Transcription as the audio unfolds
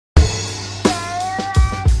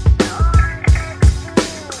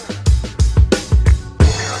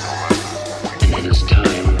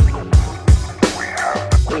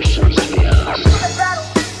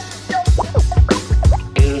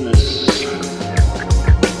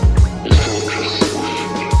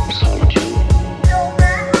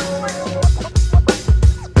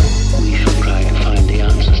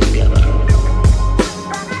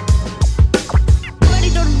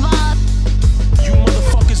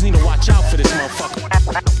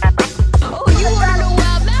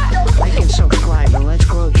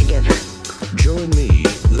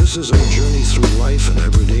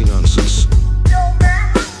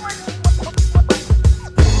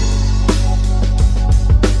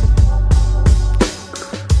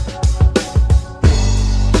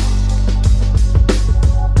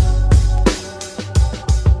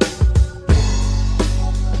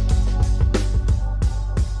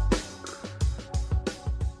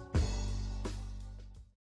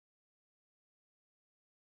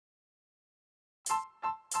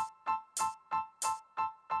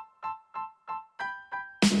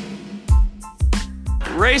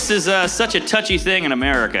Race is such a touchy thing in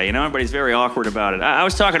America, you know? Everybody's very awkward about it. I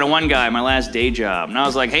was talking to one guy at my last day job, and I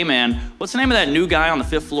was like, hey man, what's the name of that new guy on the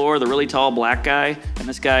 5th floor, the really tall black guy? And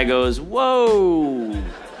this guy goes, whoa,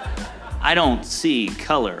 I don't see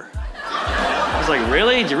color. I was like,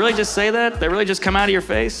 really? Did you really just say that? That really just come out of your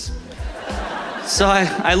face? So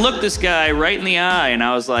I looked this guy right in the eye, and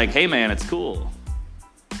I was like, hey man, it's cool.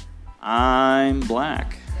 I'm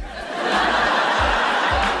black.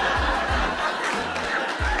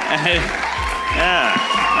 Yeah,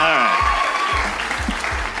 all right.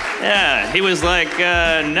 Yeah, he was like,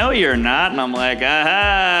 no, you're not. And I'm like, aha.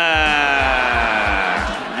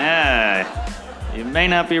 Yeah, you may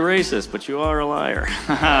not be racist, but you are a liar.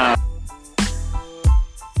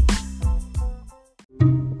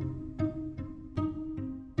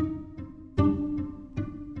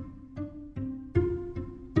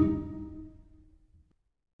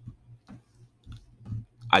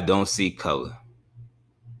 I don't see color.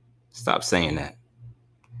 Stop saying that.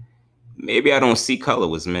 Maybe I don't see color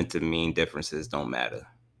was meant to mean differences don't matter.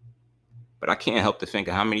 But I can't help to think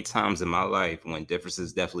of how many times in my life when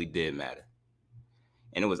differences definitely did matter.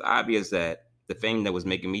 And it was obvious that the thing that was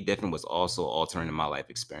making me different was also altering my life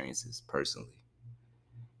experiences personally.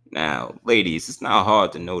 Now, ladies, it's not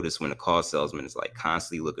hard to notice when a car salesman is like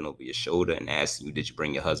constantly looking over your shoulder and asking you, did you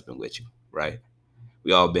bring your husband with you, right?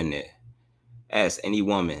 We all been there. Ask any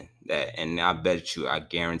woman that, and I bet you, I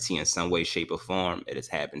guarantee in some way, shape, or form, it has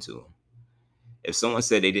happened to them. If someone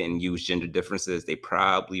said they didn't use gender differences, they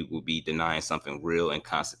probably would be denying something real and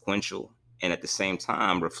consequential, and at the same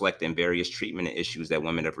time reflecting various treatment and issues that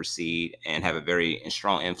women have received and have a very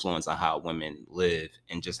strong influence on how women live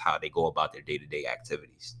and just how they go about their day-to-day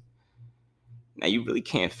activities. Now, you really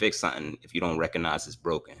can't fix something if you don't recognize it's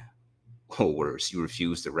broken. Or worse, you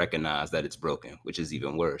refuse to recognize that it's broken, which is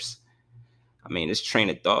even worse. I mean, this train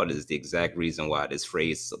of thought is the exact reason why this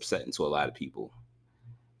phrase is upsetting to a lot of people.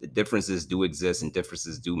 The differences do exist and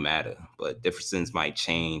differences do matter, but differences might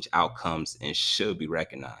change outcomes and should be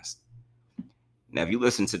recognized. Now, if you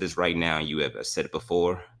listen to this right now and you have said it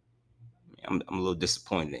before, I'm a little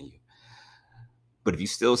disappointed in you. But if you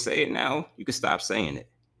still say it now, you can stop saying it.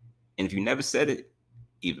 And if you never said it,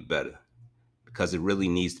 even better, because it really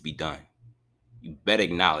needs to be done. You better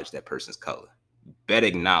acknowledge that person's color. You better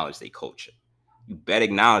acknowledge their culture. You better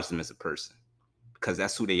acknowledge them as a person, because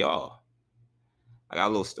that's who they are. I got a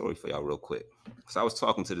little story for y'all real quick. So I was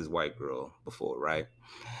talking to this white girl before, right?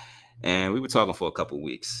 And we were talking for a couple of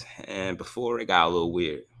weeks. And before it got a little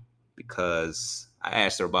weird, because I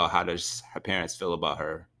asked her about how does her parents feel about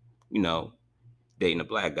her, dating a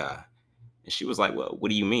black guy. And she was like, well, what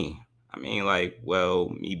do you mean? I mean, like, well,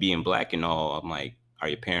 me being black and all, I'm like, are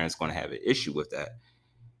your parents going to have an issue with that?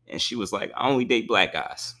 And she was like, I only date black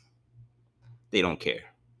guys. They don't care.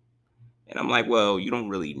 And I'm like, well, you don't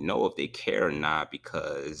really know if they care or not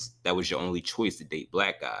because that was your only choice to date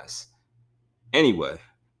black guys. Anyway,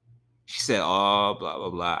 she said, oh, blah, blah,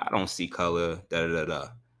 blah. I don't see color, da, da, da, da.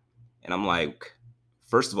 And I'm like,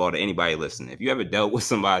 first of all, to anybody listening, if you ever dealt with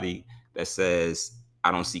somebody that says,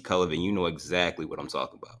 I don't see color, then you know exactly what I'm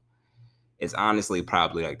talking about. It's honestly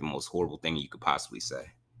probably like the most horrible thing you could possibly say,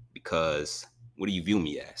 because what do you view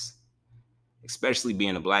me as? Especially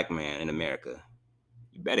being a black man in America.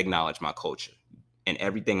 You better acknowledge my culture and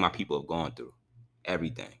everything my people have gone through.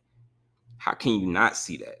 Everything. How can you not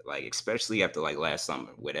see that? Like, especially after like last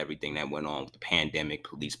summer with everything that went on with the pandemic,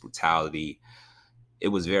 police brutality, it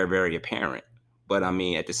was very, very apparent. But I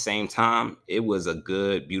mean, at the same time, it was a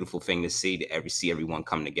good, beautiful thing to see see everyone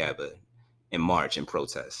come together and march and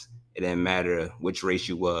protest. It didn't matter which race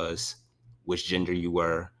you was, which gender you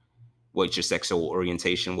were, what your sexual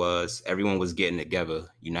orientation was. Everyone was getting together,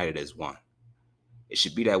 united as one. It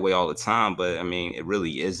should be that way all the time, but I mean, it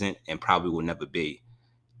really isn't and probably will never be.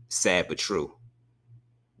 Sad but true.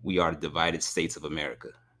 We are the divided states of America.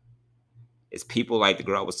 It's people like the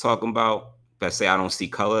girl I was talking about that say I don't see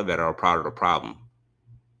color that are a part of the problem.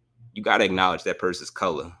 You got to acknowledge that person's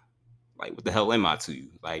color. Like, what the hell am I to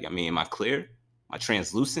you? Like, I mean, am I clear? Am I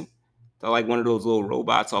translucent? They're like one of those little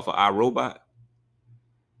robots off of iRobot.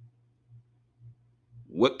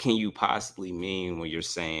 What can you possibly mean when you're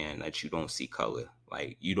saying that you don't see color?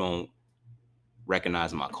 Like, you don't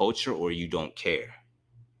recognize my culture or you don't care?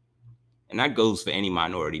 And that goes for any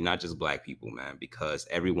minority, not just black people, man, because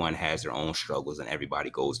everyone has their own struggles and everybody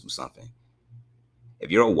goes through something. If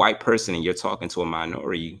you're a white person and you're talking to a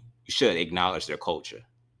minority, you should acknowledge their culture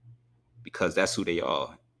because that's who they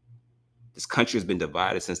are. This country has been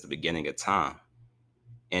divided since the beginning of time.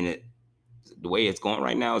 And the way it's going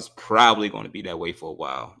right now is probably going to be that way for a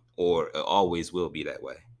while, or it always will be that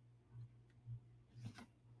way.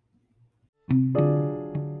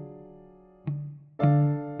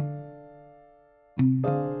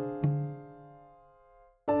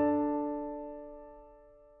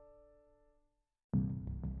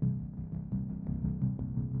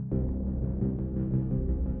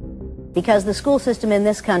 because the school system in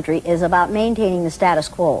this country is about maintaining the status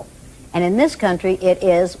quo. And in this country, it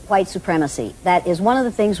is white supremacy. That is one of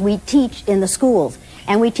the things we teach in the schools.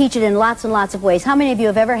 And we teach it in lots and lots of ways. How many of you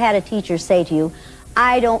have ever had a teacher say to you,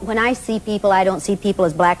 when I see people, I don't see people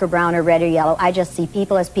as black or brown or red or yellow. I just see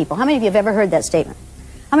people as people. How many of you have ever heard that statement?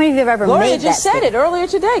 How many of you have ever Gloria made that just said statement? it earlier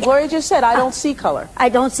today. Gloria just said, I don't see color. I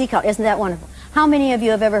don't see color. Isn't that wonderful? How many of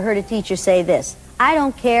you have ever heard a teacher say this? I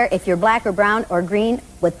don't care if you're black or brown or green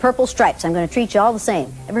with purple stripes. I'm going to treat you all the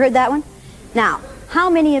same. Ever heard that one? Now, how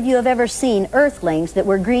many of you have ever seen earthlings that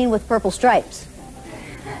were green with purple stripes?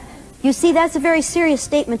 You see, that's a very serious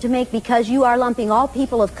statement to make because you are lumping all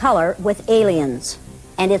people of color with aliens.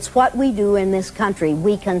 And it's what we do in this country.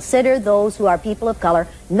 We consider those who are people of color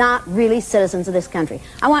not really citizens of this country.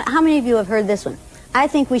 How many of you have heard this one? I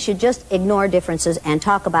think we should just ignore differences and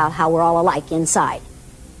talk about how we're all alike inside.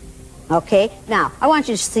 Okay? Now, I want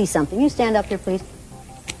you to see something. You stand up here, please.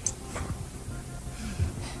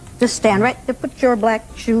 Just stand right there. Put your black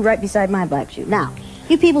shoe right beside my black shoe. Now,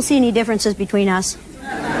 you people see any differences between us?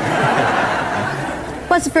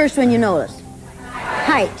 What's the first one you notice?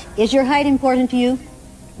 Height. Is your height important to you?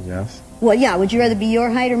 Yes. Well, yeah. Would you rather be your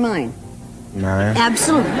height or mine? Mine.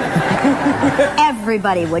 Absolutely.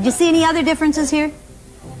 Everybody would. You see any other differences here?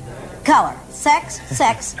 Color. Sex.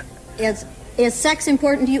 Sex. Is sex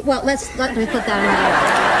important to you? Well, let me put that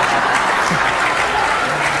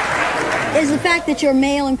in there. Is the fact that you're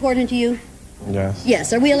male important to you? Yes.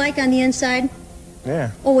 Yes. Are we alike on the inside?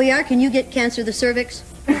 Yeah. Oh, we are? Can you get cancer of the cervix?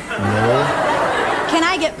 No. Can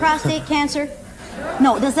I get prostate cancer?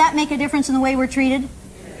 No. Does that make a difference in the way we're treated?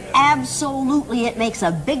 Absolutely, it makes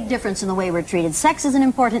a big difference in the way we're treated. Sex is an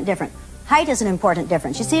important difference. Height is an important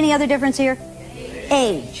difference. You see any other difference here?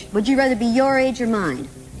 Age. Would you rather be your age or mine?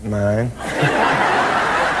 Mine.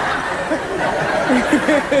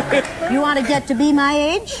 You want to get to be my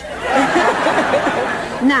age?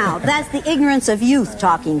 Now, that's the ignorance of youth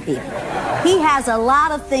talking, people. He has a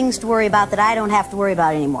lot of things to worry about that I don't have to worry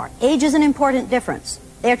about anymore. Age is an important difference.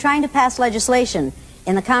 They're trying to pass legislation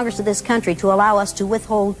in the Congress of this country to allow us to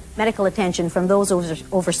withhold medical attention from those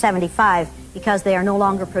over 75 because they are no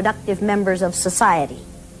longer productive members of society.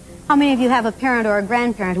 How many of you have a parent or a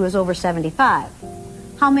grandparent who is over 75?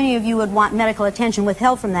 How many of you would want medical attention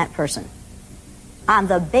withheld from that person on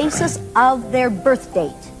the basis of their birth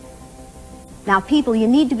date? Now, people, you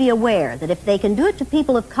need to be aware that if they can do it to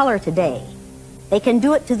people of color today, they can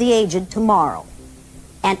do it to the aged tomorrow.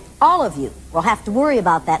 And all of you will have to worry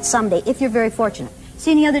about that someday if you're very fortunate.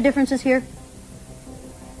 See any other differences here?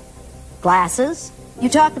 Glasses. You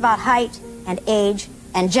talked about height and age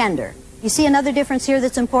and gender. You see another difference here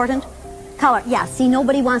that's important? Color. Yeah, see,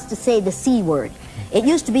 nobody wants to say the C word. It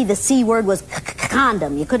used to be the C word was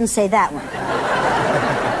condom. You couldn't say that one.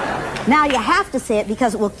 Now you have to say it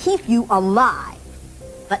because it will keep you alive.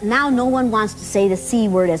 But now no one wants to say the C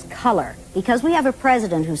word as color because we have a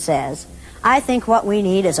president who says, I think what we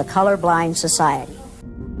need is a colorblind society.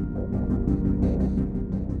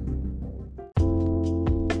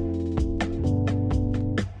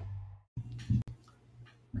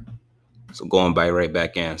 So going right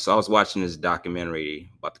back in. So I was watching this documentary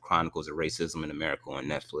about the Chronicles of Racism in America on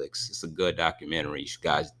Netflix. It's a good documentary. You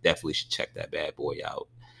guys definitely should check that bad boy out.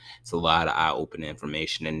 It's a lot of eye-opening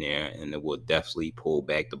information in there, and it will definitely pull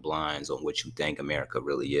back the blinds on what you think America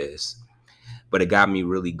really is. But it got me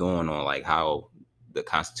really going on like how the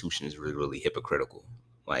Constitution is really, really hypocritical.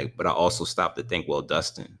 Like, but I also stopped to think, well,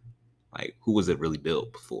 Dustin, like, who was it really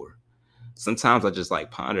built for? Sometimes I just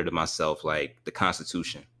like ponder to myself, like the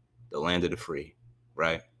Constitution, the land of the free,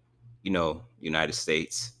 right? You know, United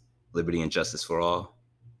States, liberty and justice for all,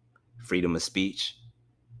 freedom of speech.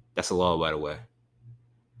 That's a law, by the way.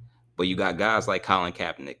 But you got guys like Colin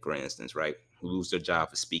Kaepernick, for instance, right, who lose their job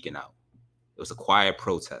for speaking out. It was a quiet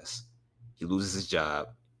protest. He loses his job,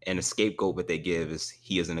 and the scapegoat that they give is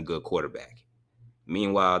he isn't a good quarterback.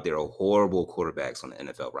 Meanwhile, there are horrible quarterbacks on the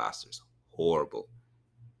NFL rosters. Horrible.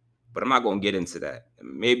 But I'm not going to get into that.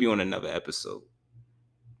 Maybe on another episode.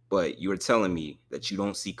 But you're telling me that you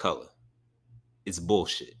don't see color. It's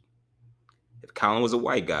bullshit. If Colin was a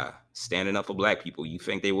white guy standing up for black people, you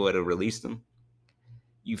think they would have released him?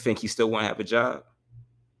 You think he still want to have a job?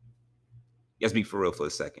 Let's be for real for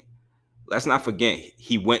a second. Let's not forget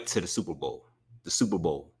he went to the Super Bowl. The Super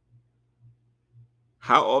Bowl.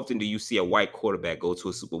 How often do you see a white quarterback go to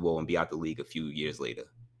a Super Bowl and be out the league a few years later?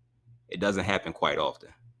 It doesn't happen quite often.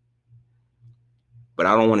 But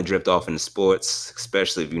I don't want to drift off into sports,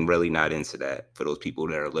 especially if you're really not into that, for those people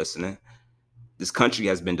that are listening. This country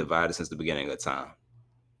has been divided since the beginning of time.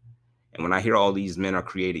 And when I hear all these men are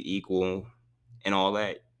created equal and all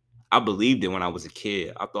that, I believed it when I was a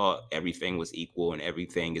kid. I thought everything was equal and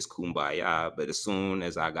everything is kumbaya. But as soon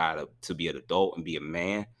as I got to be an adult and be a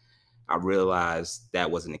man, I realized that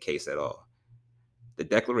wasn't the case at all. The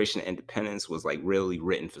Declaration of Independence was like really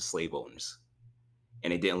written for slave owners.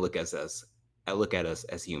 And they didn't look at us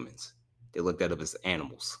as humans. They looked at us as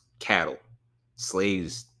animals, cattle,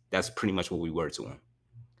 slaves. That's pretty much what we were to them.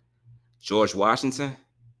 George Washington,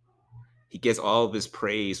 he gets all of his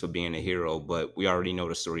praise for being a hero, but we already know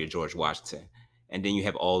the story of George Washington. And then you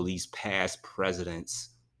have all these past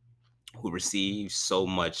presidents who received so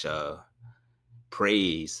much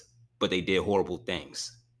praise, but they did horrible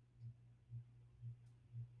things.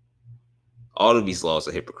 All of these laws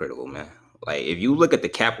are hypocritical, man. Like, if you look at the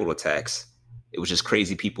Capitol tax, it was just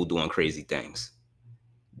crazy people doing crazy things,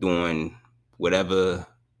 doing whatever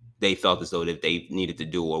they felt as though that they needed to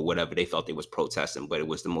do or whatever they felt they was protesting, but it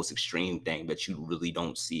was the most extreme thing that you really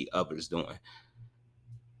don't see others doing.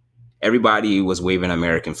 Everybody was waving an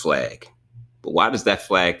American flag, but why does that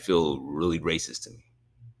flag feel really racist to me?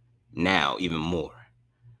 Now, even more.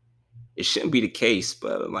 It shouldn't be the case,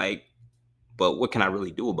 but what can I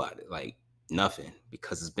really do about it? Like, nothing,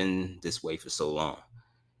 because it's been this way for so long.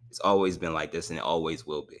 It's always been like this, and it always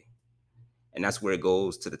will be. And that's where it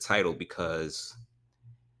goes to the title, because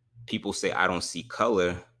people say, I don't see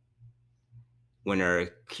color when they're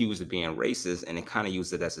accused of being racist, and they kind of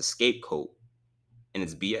use it as a scapegoat, and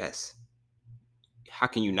it's BS. How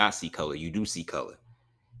can you not see color? You do see color.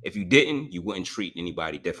 If you didn't, you wouldn't treat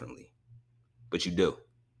anybody differently, but you do.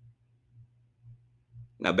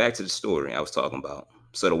 Now back to the story I was talking about.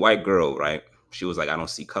 So the white girl, right? She was like, I don't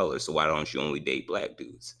see color, so why don't you only date black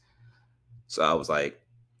dudes? So I was like,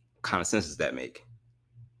 what kind of sense does that make?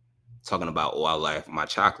 Talking about, I like my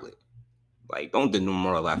chocolate. Like, don't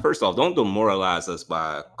demoralize. First off, don't demoralize us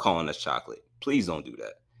by calling us chocolate. Please don't do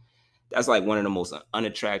that. That's like one of the most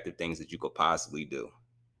unattractive things that you could possibly do.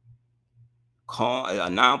 Call a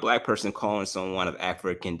non-black person calling someone of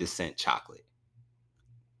African descent chocolate.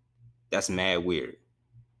 That's mad weird.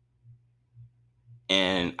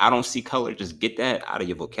 And I don't see color. Just get that out of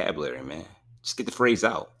your vocabulary, man. Just get the phrase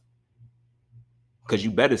out. Because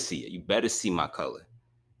you better see it. You better see my color.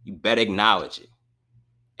 You better acknowledge it.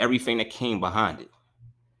 Everything that came behind it.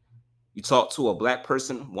 You talk to a black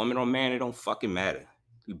person, woman or man, it don't fucking matter.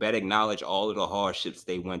 You better acknowledge all of the hardships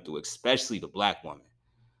they went through, especially the black woman,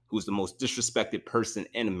 who's the most disrespected person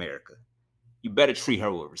in America. You better treat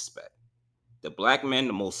her with respect. The black man,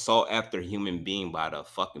 the most sought after human being by the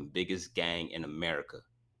fucking biggest gang in America,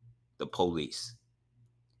 the police.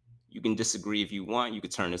 You can disagree if you want. You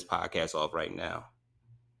can turn this podcast off right now.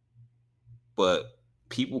 But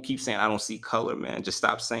people keep saying, I don't see color, man. Just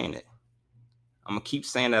stop saying it. I'm going to keep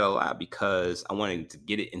saying that a lot because I wanted to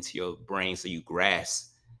get it into your brain so you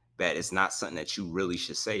grasp that it's not something that you really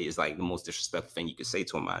should say. It's like the most disrespectful thing you could say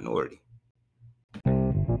to a minority.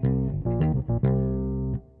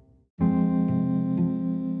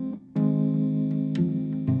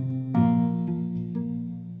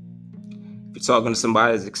 If you're talking to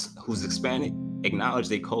somebody who's Hispanic, acknowledge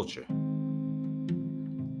their culture.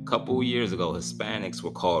 A couple years ago, Hispanics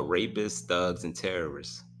were called rapists, thugs, and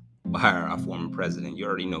terrorists by our former president. You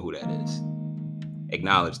already know who that is.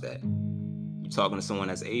 Acknowledge that. You're talking to someone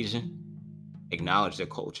that's Asian, acknowledge their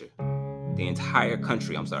culture. The entire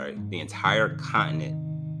continent,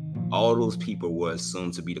 all those people were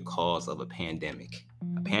assumed to be the cause of a pandemic.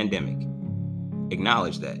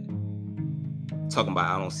 Acknowledge that. Talking about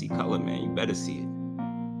I don't see color, man. You better see it.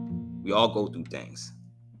 We all go through things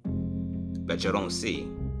that you don't see.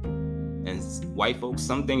 And white folks,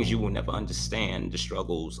 some things you will never understand the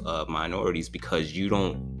struggles of minorities because you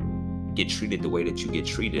don't get treated the way that you get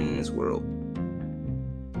treated in this world.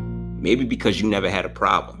 Maybe because you never had a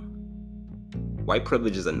problem. White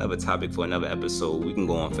privilege is another topic for another episode. We can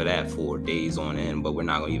go on for that for days on end, but we're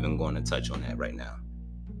not even going to touch on that right now.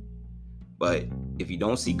 But if you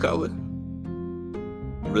don't see color,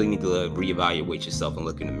 you really need to reevaluate yourself and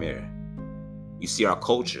look in the mirror. You see our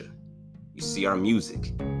culture. You see our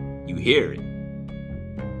music. You hear it.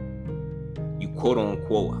 You quote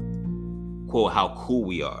unquote how cool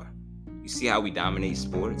we are. You see how we dominate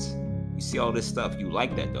sports. You see all this stuff. You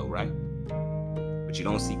like that though, right? But you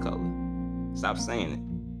don't see color. Stop saying it.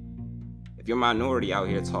 If you're a minority out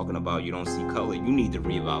here talking about you don't see color, you need to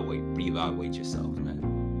reevaluate yourself, man.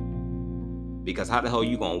 Because how the hell are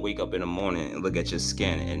you gonna wake up in the morning and look at your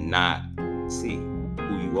skin and not see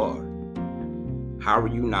who you are? How are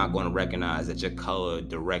you not gonna recognize that your color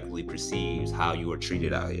directly perceives how you are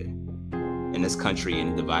treated out here in this country,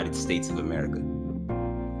 in the divided states of America?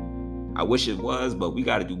 I wish it was, but we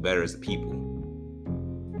gotta do better as a people.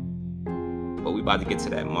 But we about to get to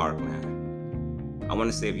that mark, man. I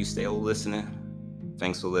want to say, if you still listening,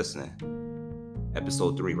 thanks for listening.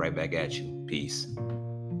 Episode 3 right back at you. Peace.